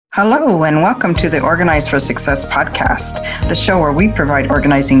Hello, and welcome to the Organize for Success podcast, the show where we provide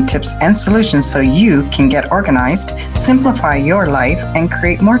organizing tips and solutions so you can get organized, simplify your life, and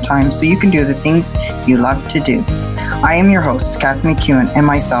create more time so you can do the things you love to do. I am your host, Kathy McEwen, and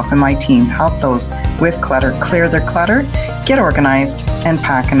myself and my team help those with clutter clear their clutter, get organized, and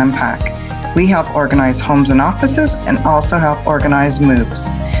pack and unpack. We help organize homes and offices and also help organize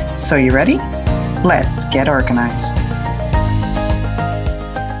moves. So you ready? Let's get organized.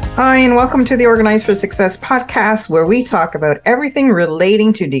 Hi, and welcome to the Organize for Success podcast, where we talk about everything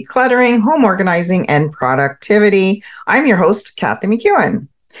relating to decluttering, home organizing, and productivity. I'm your host, Kathy McEwen.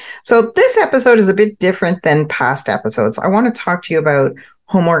 So this episode is a bit different than past episodes. I want to talk to you about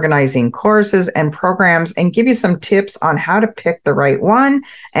home organizing courses and programs and give you some tips on how to pick the right one,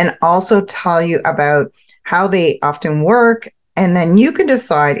 and also tell you about how they often work. And then you can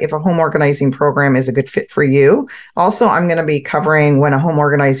decide if a home organizing program is a good fit for you. Also, I'm going to be covering when a home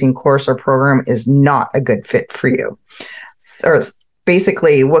organizing course or program is not a good fit for you. So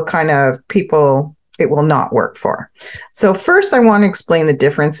basically, what kind of people it will not work for. So first, I want to explain the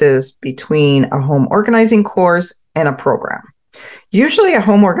differences between a home organizing course and a program. Usually, a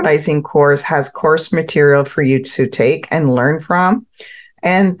home organizing course has course material for you to take and learn from,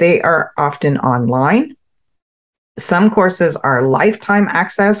 and they are often online. Some courses are lifetime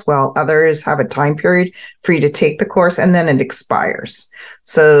access, while others have a time period for you to take the course and then it expires.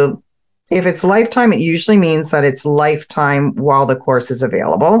 So if it's lifetime, it usually means that it's lifetime while the course is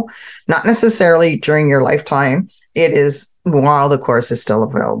available, not necessarily during your lifetime. It is while the course is still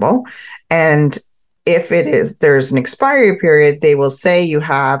available. And if there's an expiry period, they will say you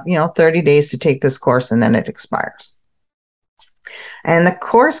have, 30 days to take this course and then it expires. And the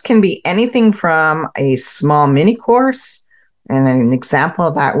course can be anything from a small mini course, and an example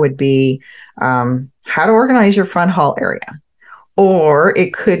of that would be how to organize your front hall area. Or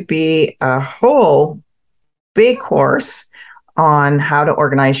it could be a whole big course on how to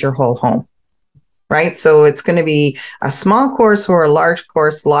organize your whole home, right? So it's going to be a small course or a large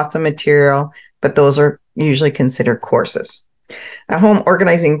course, lots of material, but those are usually considered courses. A home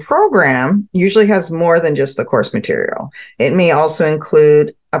organizing program usually has more than just the course material. It may also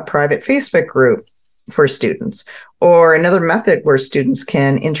include a private Facebook group for students, or another method where students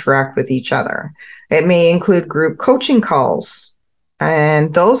can interact with each other. It may include group coaching calls,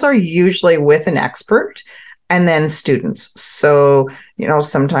 and those are usually with an expert and then students. So,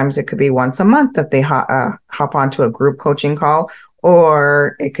 sometimes it could be once a month that they hop onto a group coaching call,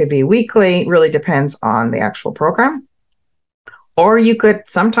 or it could be weekly. It really depends on the actual program. Or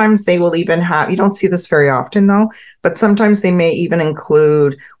sometimes they will even have, you don't see this very often though, but sometimes they may even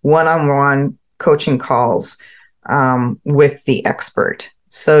include one-on-one coaching calls with the expert.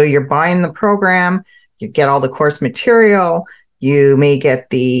 So you're buying the program, you get all the course material, you may get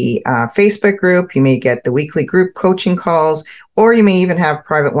the Facebook group, you may get the weekly group coaching calls, or you may even have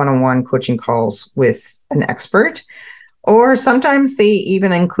private one-on-one coaching calls with an expert. Or sometimes they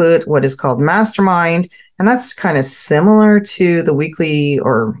even include what is called mastermind, and that's kind of similar to the weekly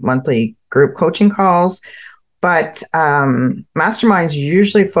or monthly group coaching calls. But masterminds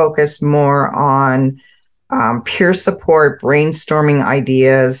usually focus more on peer support, brainstorming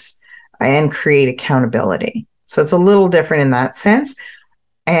ideas, and create accountability. So it's a little different in that sense.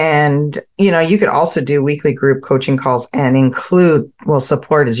 And, you could also do weekly group coaching calls and include,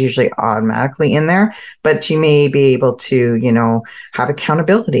 support is usually automatically in there, but you may be able to, have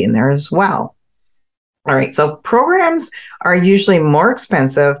accountability in there as well. All right. So programs are usually more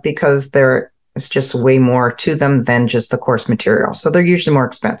expensive because it's just way more to them than just the course material. So they're usually more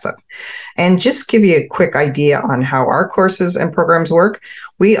expensive. And just give you a quick idea on how our courses and programs work.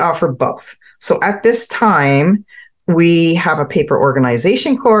 We offer both. So at this time, we have a paper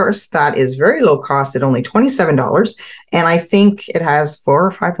organization course that is very low cost at only $27. And I think it has 4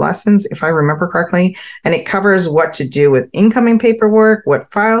 or 5 lessons, if I remember correctly. And it covers what to do with incoming paperwork,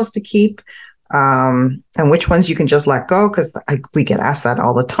 what files to keep, and which ones you can just let go, because we get asked that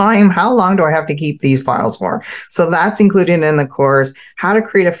all the time. How long do I have to keep these files for? So that's included in the course, how to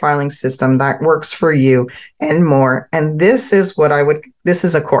create a filing system that works for you and more. And this is this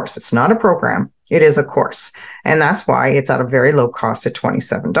is a course. It's not a program. It is a course. And that's why it's at a very low cost at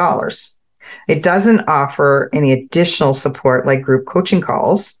 $27. It doesn't offer any additional support like group coaching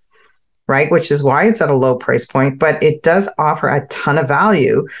calls, right? Which is why it's at a low price point, but it does offer a ton of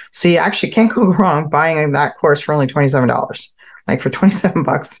value. So you actually can't go wrong buying that course for only $27. Like for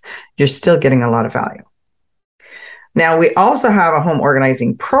 $27, you're still getting a lot of value. Now, we also have a home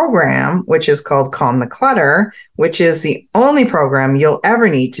organizing program, which is called Calm the Clutter, which is the only program you'll ever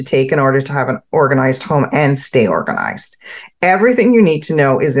need to take in order to have an organized home and stay organized. Everything you need to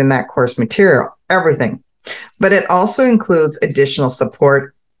know is in that course material, everything. But it also includes additional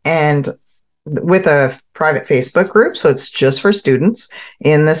support and with a private Facebook group. So it's just for students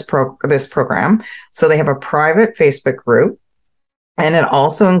in this program. So they have a private Facebook group. And it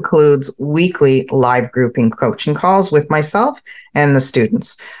also includes weekly live grouping coaching calls with myself and the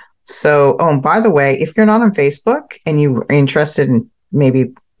students. So, by the way, if you're not on Facebook and you are interested in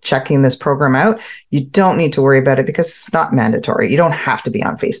maybe checking this program out, you don't need to worry about it because it's not mandatory. You don't have to be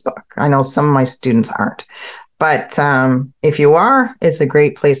on Facebook. I know some of my students aren't. But if you are, it's a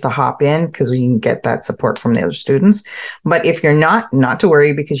great place to hop in because we can get that support from the other students. But if you're not to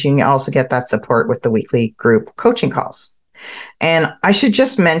worry because you can also get that support with the weekly group coaching calls. And I should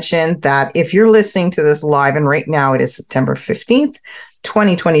just mention that if you're listening to this live, and right now it is September 15th,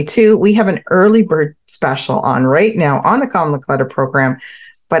 2022, we have an early bird special on right now on the Calm the Clutter program.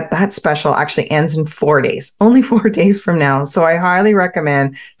 But that special actually ends in 4 days, only 4 days from now. So I highly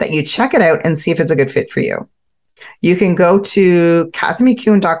recommend that you check it out and see if it's a good fit for you. You can go to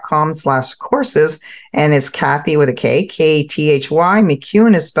kathymckeown.com/courses, and it's Kathy with a K, K-T-H-Y.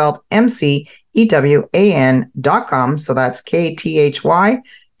 McEwen is spelled MCEWAN.com. So that's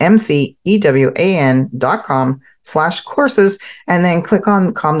KTHYMCEWAN.com/courses, and then click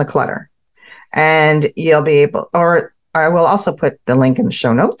on Calm the Clutter. And you'll be able, or I will also put the link in the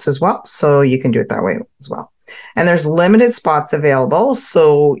show notes as well. So you can do it that way as well. And there's limited spots available.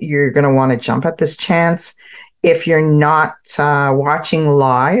 So you're going to want to jump at this chance. If you're not watching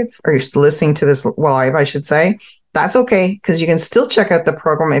live or you're listening to this live, I should say, that's okay, because you can still check out the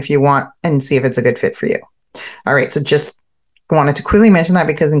program if you want and see if it's a good fit for you. All right. So just wanted to quickly mention that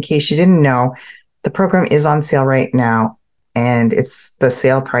because in case you didn't know, the program is on sale right now, and the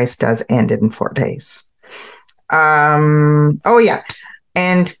sale price does end in 4 days. Oh yeah.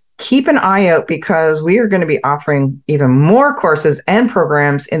 And keep an eye out because we are going to be offering even more courses and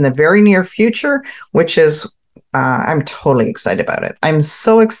programs in the very near future, which is I'm totally excited about it. I'm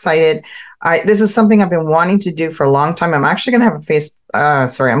so excited. This is something I've been wanting to do for a long time. I'm actually going to have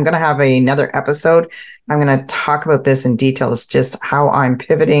I'm going to have another episode. I'm going to talk about this in detail. It's just how I'm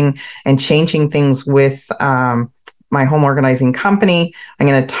pivoting and changing things with my home organizing company. I'm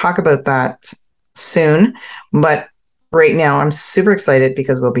going to talk about that soon. But right now, I'm super excited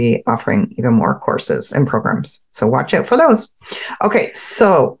because we'll be offering even more courses and programs. So watch out for those. Okay,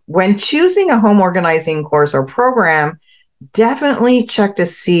 so when choosing a home organizing course or program, definitely check to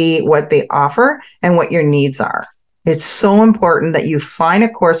see what they offer and what your needs are. It's so important that you find a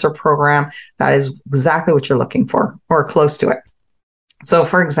course or program that is exactly what you're looking for or close to it. So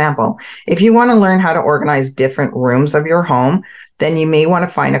for example, if you want to learn how to organize different rooms of your home, then you may want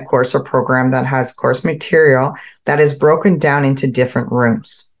to find a course or program that has course material that is broken down into different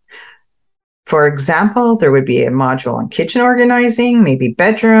rooms. For example, there would be a module on kitchen organizing, maybe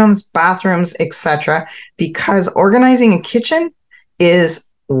bedrooms, bathrooms, etc., because organizing a kitchen is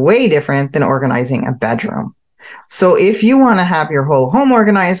way different than organizing a bedroom. So if you want to have your whole home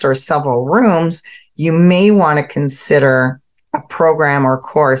organized or several rooms, you may want to consider a program or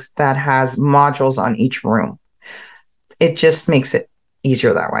course that has modules on each room. It just makes it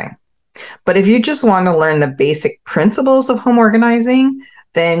easier that way. But if you just want to learn the basic principles of home organizing,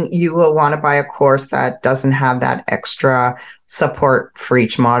 then you will want to buy a course that doesn't have that extra support for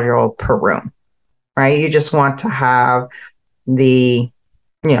each module per room, right? You just want to have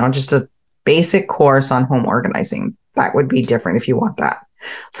just a basic course on home organizing. That would be different if you want that.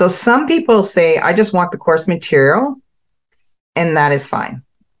 So some people say, I just want the course material, and that is fine.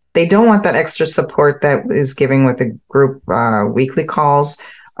 They don't want that extra support that is giving with the group weekly calls,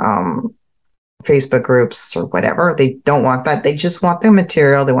 Facebook groups or whatever. They don't want that. They just want the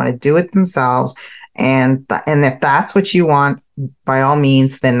material. They want to do it themselves. And if that's what you want, by all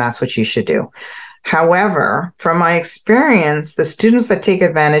means, then that's what you should do. However, from my experience, the students that take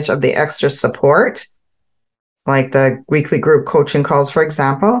advantage of the extra support, like the weekly group coaching calls, for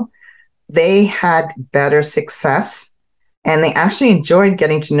example, they had better success. And they actually enjoyed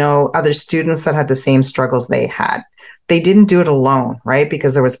getting to know other students that had the same struggles they had. They didn't do it alone, right?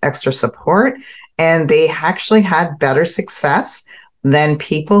 Because there was extra support, and they actually had better success than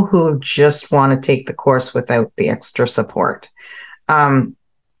people who just want to take the course without the extra support. And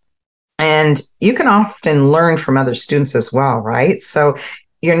you can often learn from other students as well, right? So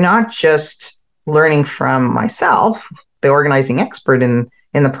you're not just learning from myself, the organizing expert in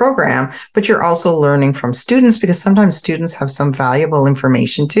the program, but you're also learning from students, because sometimes students have some valuable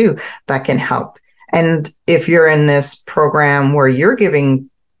information too that can help. And if you're in this program where you're giving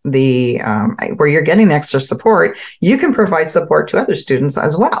where you're getting the extra support, you can provide support to other students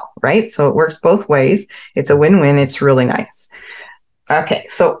as well, right? So it works both ways. It's a win-win. It's really nice. Okay,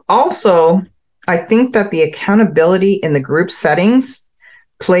 so also, I think that the accountability in the group settings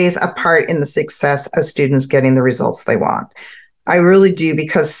plays a part in the success of students getting the results they want. I really do,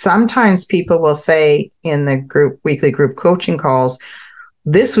 because sometimes people will say in the weekly group coaching calls,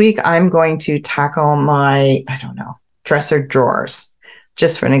 this week I'm going to tackle my, dresser drawers,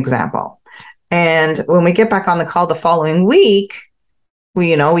 just for an example. And when we get back on the call the following week,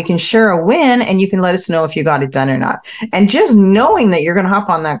 we can share a win, and you can let us know if you got it done or not. And just knowing that you're going to hop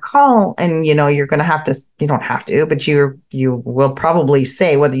on that call, and you're going to have to, you don't have to, but you will probably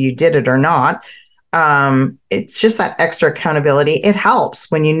say whether you did it or not. It's just that extra accountability. It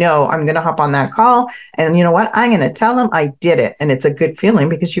helps when I'm going to hop on that call, and you know what? I'm going to tell them I did it, and it's a good feeling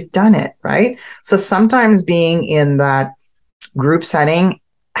because you've done it, right? So sometimes being in that group setting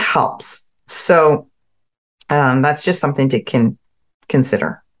helps. So that's just something to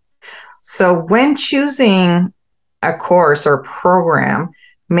consider. So when choosing a course or program,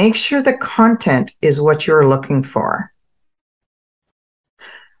 make sure the content is what you're looking for.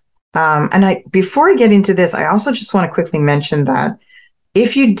 Before I get into this, I also just want to quickly mention that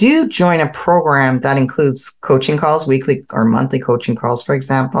if you do join a program that includes coaching calls, weekly or monthly coaching calls, for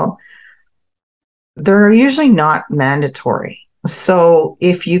example, they're usually not mandatory. So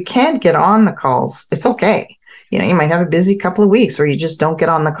if you can't get on the calls, it's okay. You might have a busy couple of weeks where you just don't get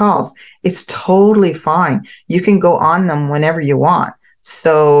on the calls. It's totally fine. You can go on them whenever you want.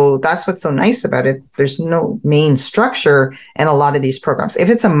 So that's what's so nice about it. There's no main structure in a lot of these programs. If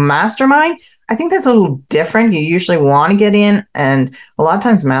it's a mastermind, I think that's a little different. You usually want to get in, and a lot of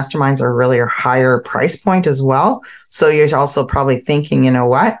times masterminds are really a higher price point as well. So you're also probably thinking, you know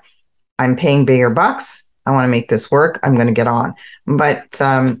what? I'm paying bigger bucks. I want to make this work. I'm going to get on. But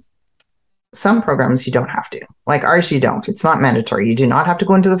some programs you don't have to. Like ours, you don't. It's not mandatory. You do not have to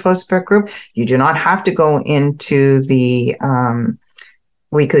go into the Facebook group. You do not have to go into the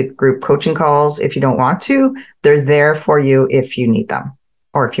weekly group coaching calls if you don't want to. They're there for you if you need them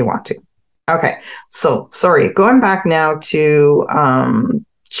or if you want to. Okay, so sorry, going back now to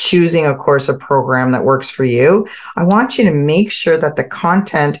choosing a course or program that works for you. I want you to make sure that the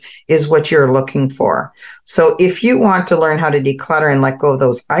content is what you're looking for. So if you want to learn how to declutter and let go of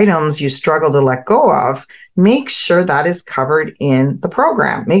those items you struggle to let go of, make sure that is covered in the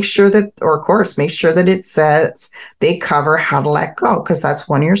program. Make sure that it says they cover how to let go, because that's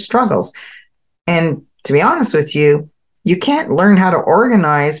one of your struggles. And to be honest with you, you can't learn how to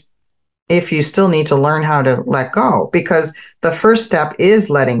organize if you still need to learn how to let go, because the first step is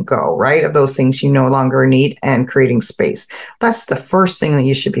letting go, right, of those things you no longer need and creating space. That's the first thing that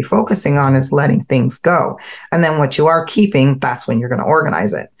you should be focusing on, is letting things go. And then what you are keeping, that's when you're going to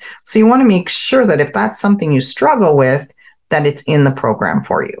organize it. So you want to make sure that if that's something you struggle with, that it's in the program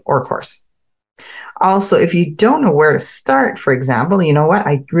for you or course. Also, if you don't know where to start, for example, you know what?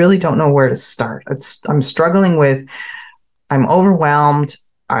 I really don't know where to start. I'm overwhelmed.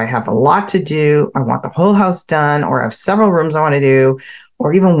 I have a lot to do. I want the whole house done, or I have several rooms I want to do,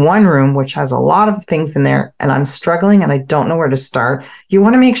 or even one room, which has a lot of things in there, and I'm struggling and I don't know where to start. You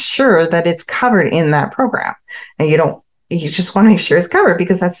want to make sure that it's covered in that program. And you just want to make sure it's covered,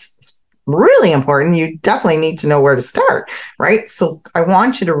 because that's really important. You definitely need to know where to start, right? So I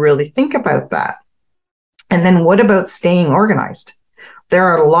want you to really think about that. And then what about staying organized? There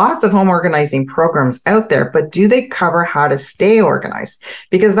are lots of home organizing programs out there, but do they cover how to stay organized?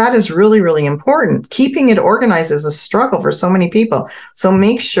 Because that is really, really important. Keeping it organized is a struggle for so many people. So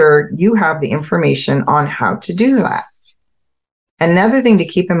make sure you have the information on how to do that. Another thing to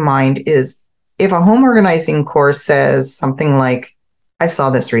keep in mind is if a home organizing course says something like, I saw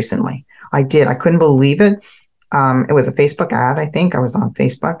this recently. I couldn't believe it. It was a Facebook ad, I think. I was on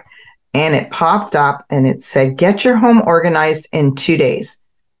Facebook. And it popped up and it said, get your home organized in 2 days.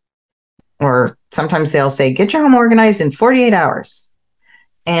 Or sometimes they'll say, get your home organized in 48 hours.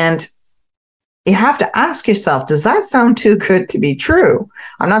 And you have to ask yourself, does that sound too good to be true?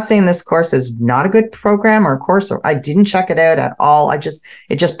 I'm not saying this course is not a good program or course, or I didn't check it out at all. It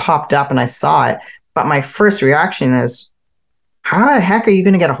just popped up and I saw it. But my first reaction is, how the heck are you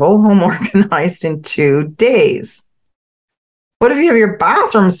going to get a whole home organized in 2 days? What if you have your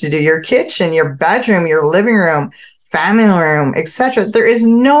bathrooms to do, your kitchen, your bedroom, your living room, family room, etc.? There is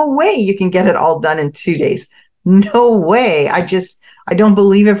no way you can get it all done in 2 days. No way. I don't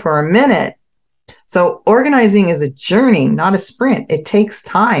believe it for a minute. So organizing is a journey, not a sprint. It takes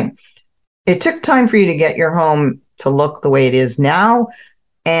time. It took time for you to get your home to look the way it is now.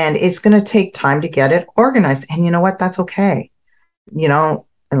 and it's going to take time to get it organized. And you know what? That's okay.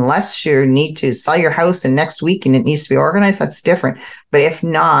 Unless you need to sell your house in next week and it needs to be organized, that's different. But if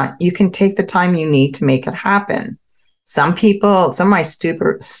not, you can take the time you need to make it happen. Some of my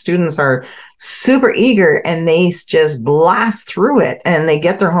students are super eager and they just blast through it and they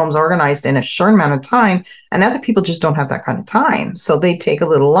get their homes organized in a short amount of time. And other people just don't have that kind of time. So they take a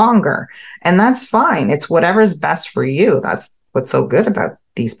little longer, and that's fine. It's whatever is best for you. That's what's so good about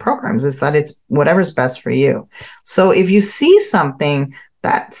these programs, is that it's whatever's best for you. So if you see something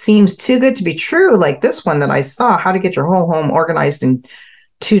that seems too good to be true, like this one that I saw, how to get your whole home organized in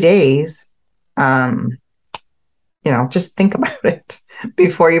 2 days, just think about it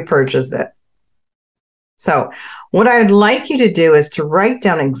before you purchase it. So what I'd like you to do is to write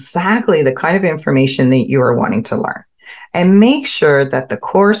down exactly the kind of information that you are wanting to learn, and make sure that the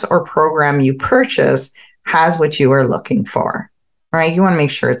course or program you purchase has what you are looking for, right? You want to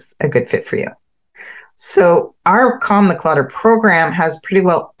make sure it's a good fit for you. So our Calm the Clutter program has pretty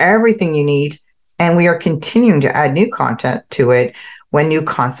well everything you need, and we are continuing to add new content to it when new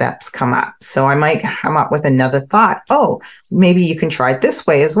concepts come up. So I might come up with another thought. Oh, maybe you can try it this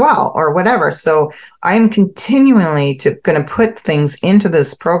way as well, or whatever. So I'm continually going to put things into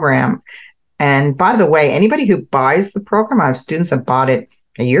this program. And by the way, anybody who buys the program, I have students that bought it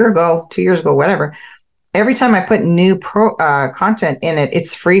a year ago, 2 years ago, whatever. Every time I put new content in it,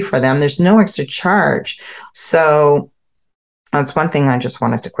 it's free for them. There's no extra charge. So that's one thing I just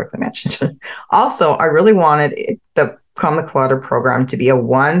wanted to quickly mention. Also, I really wanted the Calm the Clutter program to be a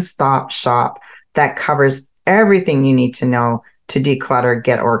one-stop shop that covers everything you need to know to declutter,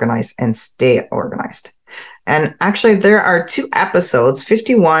 get organized, and stay organized. And actually, there are 2 episodes,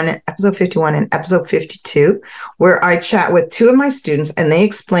 episode 51 and episode 52, where I chat with 2 of my students and they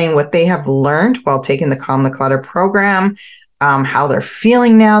explain what they have learned while taking the Calm the Clutter program, how they're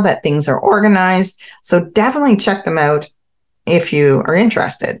feeling now that things are organized. So definitely check them out if you are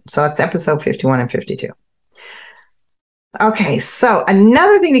interested. So that's episode 51 and 52. Okay, so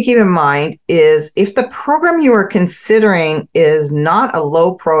another thing to keep in mind is if the program you are considering is not a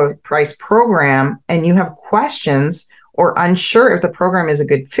low price program and you have questions or unsure if the program is a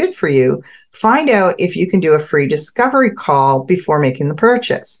good fit for you, find out if you can do a free discovery call before making the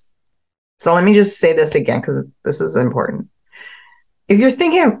purchase. So let me just say this again, because this is important. If you're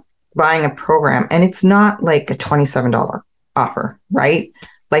thinking of buying a program and it's not like a $27 offer, right?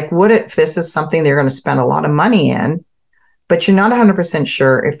 Like, what if this is something they're going to spend a lot of money in, but you're not 100%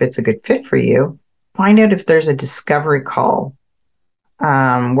 sure if it's a good fit for you? Find out if there's a discovery call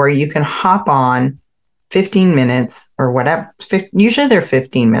where you can hop on 15 minutes or whatever. Usually they're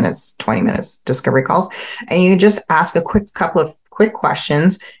 15 minutes, 20 minutes discovery calls. And you just ask a couple of quick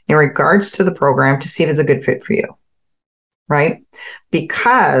questions in regards to the program to see if it's a good fit for you, right?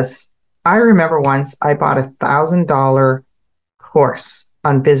 Because I remember once I bought $1,000 course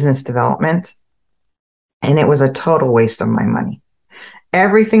on business development, and it was a total waste of my money.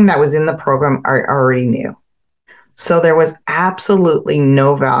 Everything that was in the program I already knew. So there was absolutely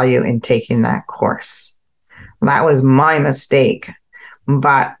no value in taking that course. That was my mistake.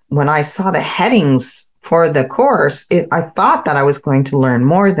 But when I saw the headings for the course, I thought that I was going to learn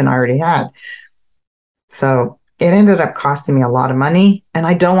more than I already had. So it ended up costing me a lot of money, and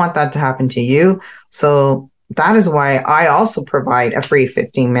I don't want that to happen to you. So that is why I also provide a free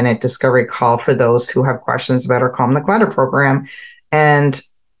 15-minute discovery call for those who have questions about our Calm the Clutter program. And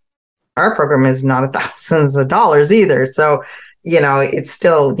our program is not thousands of dollars either. So, it's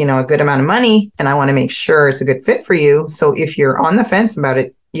still, a good amount of money, and I want to make sure it's a good fit for you. So if you're on the fence about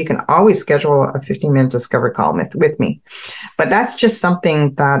it, you can always schedule a 15-minute discovery call with me. But that's just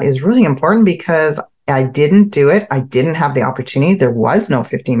something that is really important because I didn't do it. I didn't have the opportunity. There was no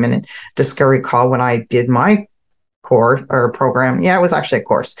 15-minute discovery call when I did my course or program. Yeah, it was actually a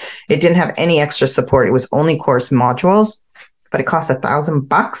course. It didn't have any extra support. It was only course modules, but it cost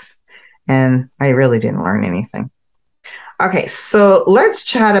 $1,000 and I really didn't learn anything. Okay, so let's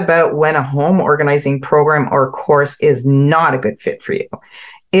chat about when a home organizing program or course is not a good fit for you.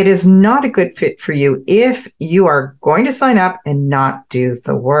 It is not a good fit for you if you are going to sign up and not do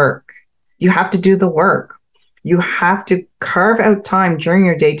the work. You have to do the work. You have to carve out time during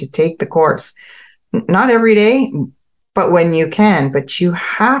your day to take the course. Not every day, but when you can, but you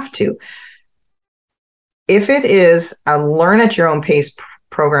have to. If it is a learn at your own pace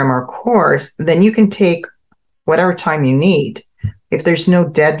program or course, then you can take whatever time you need. If there's no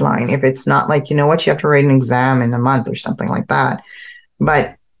deadline, if it's not like, you have to write an exam in a month or something like that.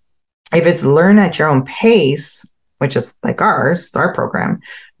 But if it's learn at your own pace, which is like our program,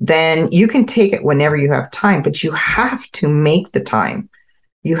 then you can take it whenever you have time, but you have to make the time.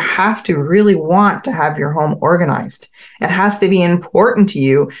 You have to really want to have your home organized. It has to be important to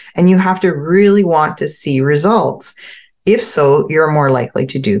you, and you have to really want to see results. If so, you're more likely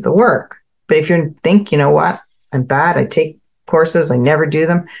to do the work. But if you think, you know what, I'm bad, I take courses, I never do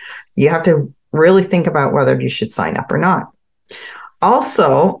them, you have to really think about whether you should sign up or not.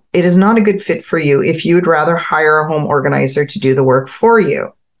 Also, it is not a good fit for you if you would rather hire a home organizer to do the work for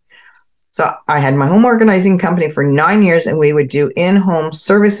you. So I had my home organizing company for 9 years, and we would do in-home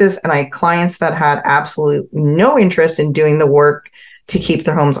services, and I had clients that had absolute no interest in doing the work to keep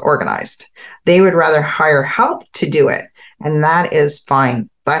their homes organized. They would rather hire help to do it, and that is fine.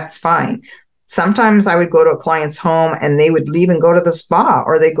 That's fine. Sometimes I would go to a client's home and they would leave and go to the spa,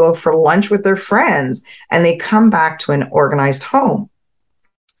 or they go for lunch with their friends and they come back to an organized home.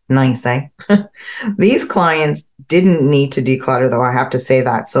 Nice, eh? These clients didn't need to declutter, though, I have to say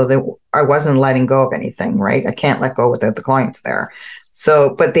that. So I wasn't letting go of anything, right? I can't let go without the clients there.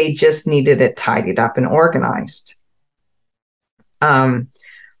 So, but they just needed it tidied up and organized.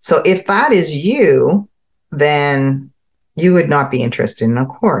 So if that is you, then you would not be interested in a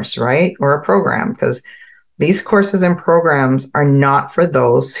course, right? Or a program, because these courses and programs are not for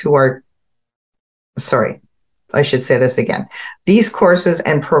those who are, sorry, I should say this again. These courses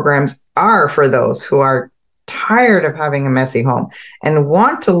and programs are for those who are tired of having a messy home and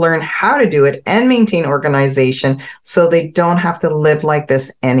want to learn how to do it and maintain organization so they don't have to live like this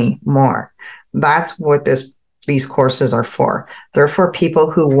anymore. That's what these courses are for. They're for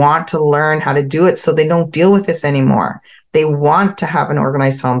people who want to learn how to do it so they don't deal with this anymore. They want to have an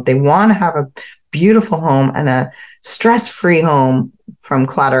organized home. They want to have a beautiful home and a stress-free home from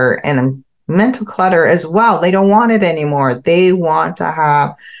clutter and mental clutter as well. They don't want it anymore. They want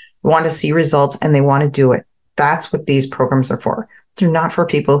to see results, and they want to do it. That's what these programs are for. They're not for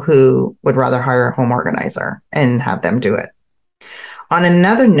people who would rather hire a home organizer and have them do it. On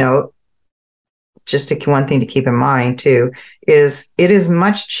another note, one thing to keep in mind too, is it is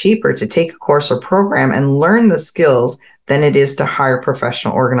much cheaper to take a course or program and learn the skills than it is to hire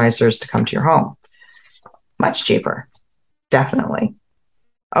professional organizers to come to your home. Much cheaper, definitely.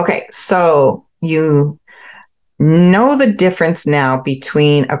 Okay, so you know the difference now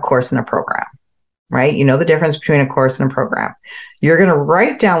between a course and a program, right? You know the difference between a course and a program. You're going to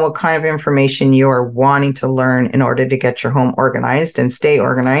write down what kind of information you are wanting to learn in order to get your home organized and stay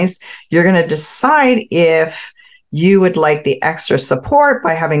organized. You're going to decide if you would like the extra support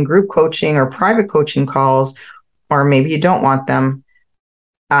by having group coaching or private coaching calls, or maybe you don't want them.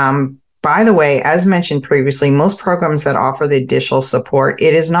 By the way, as mentioned previously, most programs that offer the additional support,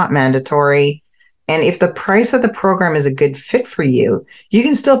 it is not mandatory. And if the price of the program is a good fit for you, you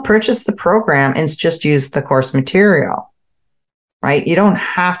can still purchase the program and just use the course material, right? You don't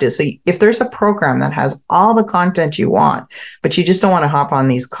have to. So if there's a program that has all the content you want, but you just don't want to hop on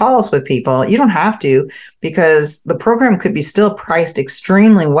these calls with people, you don't have to, because the program could be still priced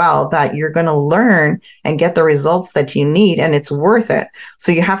extremely well that you're going to learn and get the results that you need, and it's worth it.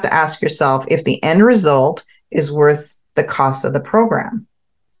 So you have to ask yourself if the end result is worth the cost of the program.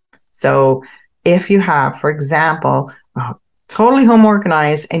 So if you have, for example, totally home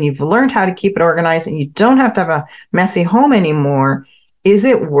organized and you've learned how to keep it organized and you don't have to have a messy home anymore, is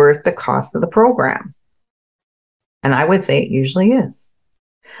it worth the cost of the program? And I would say it usually is.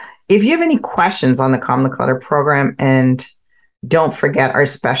 If you have any questions on the Calm the Clutter program, and don't forget our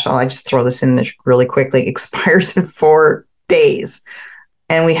special, I just throw this in really quickly, expires in 4 days.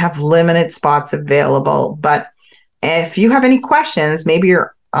 And we have limited spots available. But if you have any questions, maybe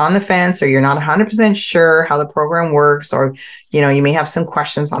you're on the fence or you're not 100% sure how the program works, or you may have some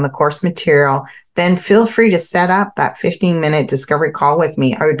questions on the course material, then feel free to set up that 15-minute discovery call with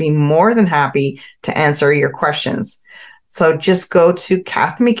me. I would be more than happy to answer your questions. So just go to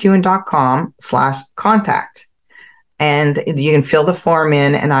kathymckeown.com/contact, and you can fill the form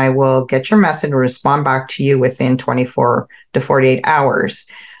in, and I will get your message and respond back to you within 24 to 48 hours.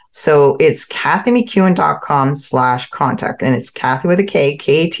 So it's kathymckeown.com/contact, and it's Kathy with a K,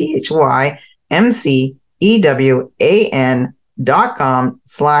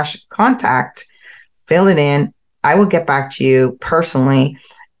 KATHYMCEWAN.com/contact. Fill it in. I will get back to you personally.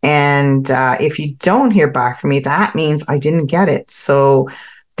 And if you don't hear back from me, that means I didn't get it. So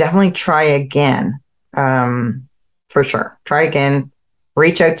definitely try again. For sure. Try again.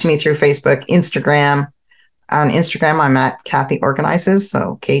 Reach out to me through Facebook, Instagram. On Instagram, I'm at Kathy Organizes,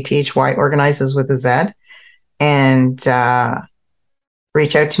 so KTHY Organizes with a Z. And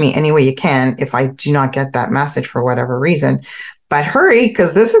reach out to me any way you can if I do not get that message for whatever reason. But hurry,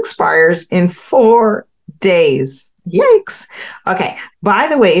 because this expires in 4 days. Yikes. Okay. By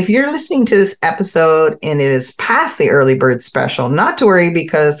the way, if you're listening to this episode and it is past the early bird special, not to worry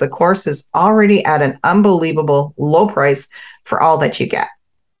because the course is already at an unbelievable low price for all that you get.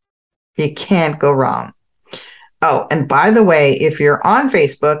 You can't go wrong. Oh, and by the way, if you're on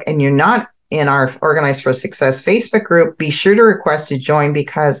Facebook and you're not in our Organize for Success Facebook group, be sure to request to join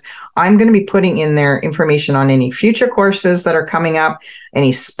because I'm going to be putting in there information on any future courses that are coming up,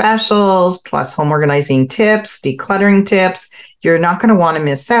 any specials, plus home organizing tips, decluttering tips. You're not going to want to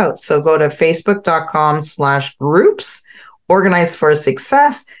miss out. So go to facebook.com/groups, Organize for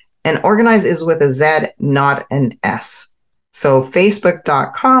Success, and Organize is with a Z, not an S. So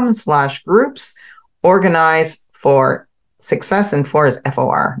facebook.com/groups, Organize for Success, and 4 is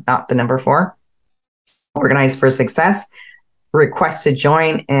FOR, not the number 4. Organize for Success. Request to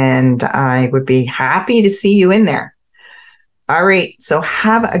join, and I would be happy to see you in there. All right, so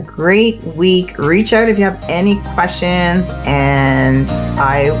have a great week. Reach out if you have any questions, and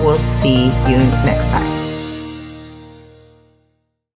I will see you next time.